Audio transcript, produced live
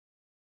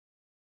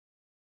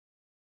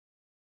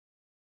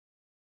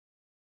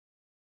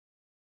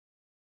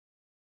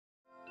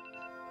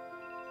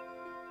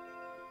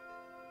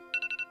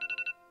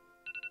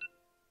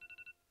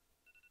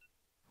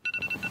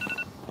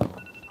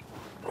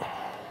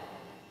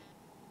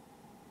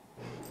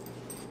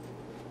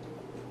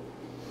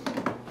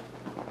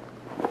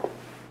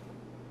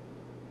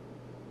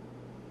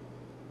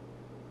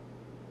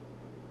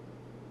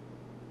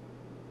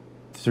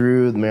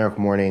Through the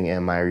Miracle Morning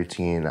and my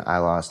routine, I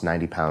lost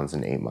 90 pounds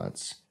in 8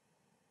 months.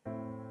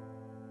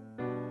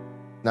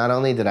 Not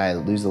only did I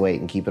lose the weight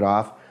and keep it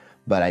off,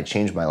 but I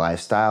changed my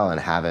lifestyle and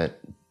haven't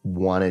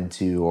wanted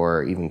to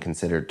or even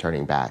considered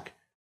turning back.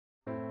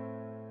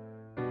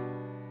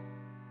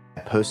 I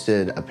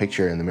posted a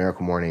picture in the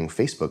Miracle Morning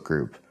Facebook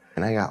group,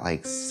 and I got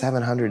like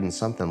 700 and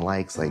something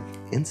likes like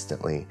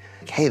instantly.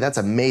 Like, hey, that's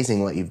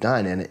amazing what you've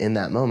done. And in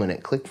that moment,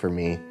 it clicked for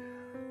me.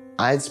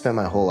 I had spent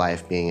my whole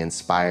life being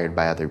inspired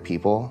by other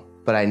people,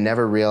 but I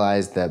never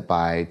realized that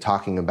by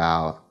talking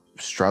about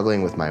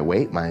struggling with my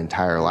weight my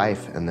entire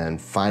life and then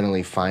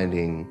finally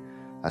finding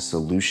a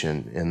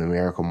solution in the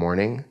Miracle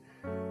Morning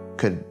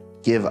could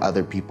give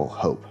other people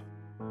hope.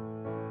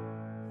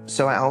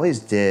 So I always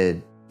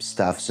did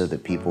stuff so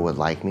that people would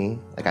like me.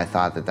 Like I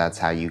thought that that's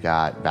how you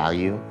got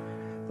value,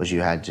 was you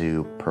had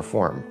to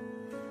perform.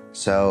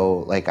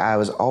 So like I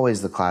was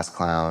always the class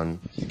clown.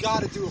 You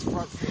gotta do a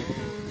front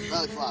flip,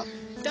 belly flop.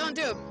 Don't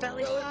do a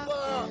belly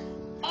flop.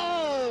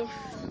 Oh.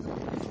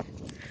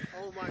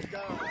 Oh my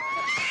God.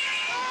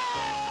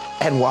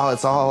 And while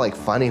it's all like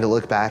funny to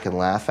look back and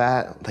laugh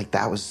at, like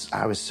I was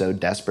so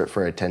desperate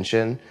for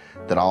attention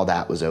that all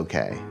that was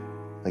okay.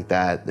 Like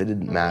that, it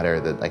didn't matter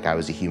that like I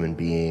was a human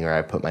being or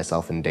I put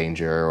myself in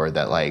danger or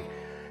that like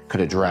could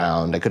have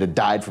drowned, I could have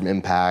died from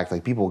impact.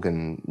 Like people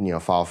can, you know,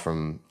 fall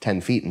from 10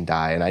 feet and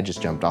die, and I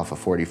just jumped off a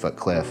 40-foot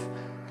cliff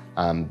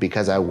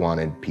because I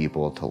wanted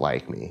people to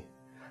like me.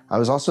 I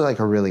was also like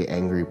a really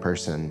angry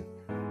person.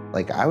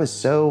 Like I was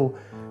so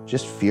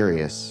just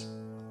furious.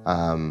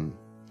 And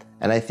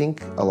I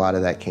think a lot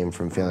of that came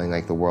from feeling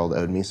like the world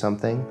owed me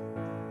something,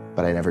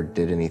 but I never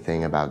did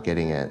anything about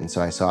getting it. And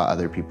so I saw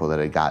other people that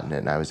had gotten it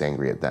and I was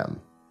angry at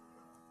them.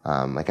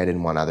 Like I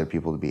didn't want other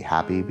people to be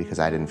happy because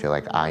I didn't feel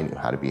like I knew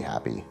how to be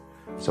happy.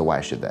 So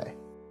why should they?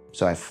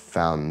 So I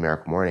found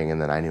Miracle Morning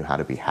and then I knew how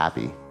to be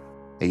happy.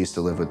 I used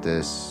to live with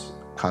this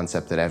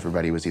concept that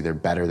everybody was either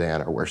better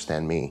than or worse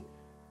than me.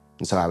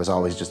 And so I was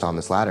always just on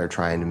this ladder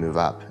trying to move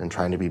up and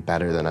trying to be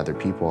better than other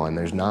people. And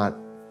there's not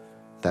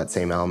that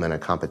same element of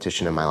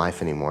competition in my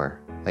life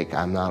anymore. Like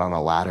I'm not on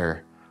a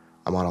ladder,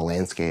 I'm on a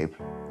landscape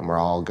and we're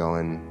all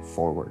going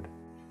forward.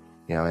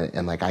 You know,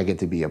 and like I get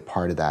to be a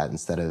part of that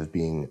instead of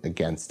being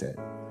against it.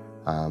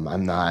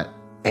 I'm not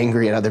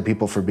angry at other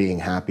people for being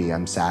happy.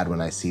 I'm sad when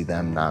I see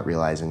them not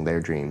realizing their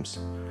dreams,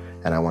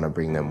 and I want to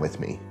bring them with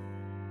me.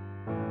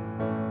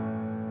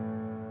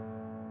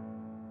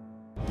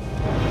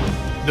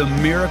 The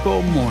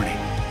Miracle Morning.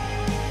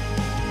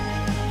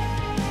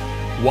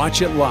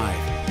 Watch it live,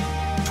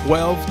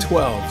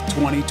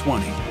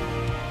 12/12/2020.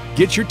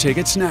 Get your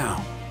tickets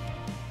now.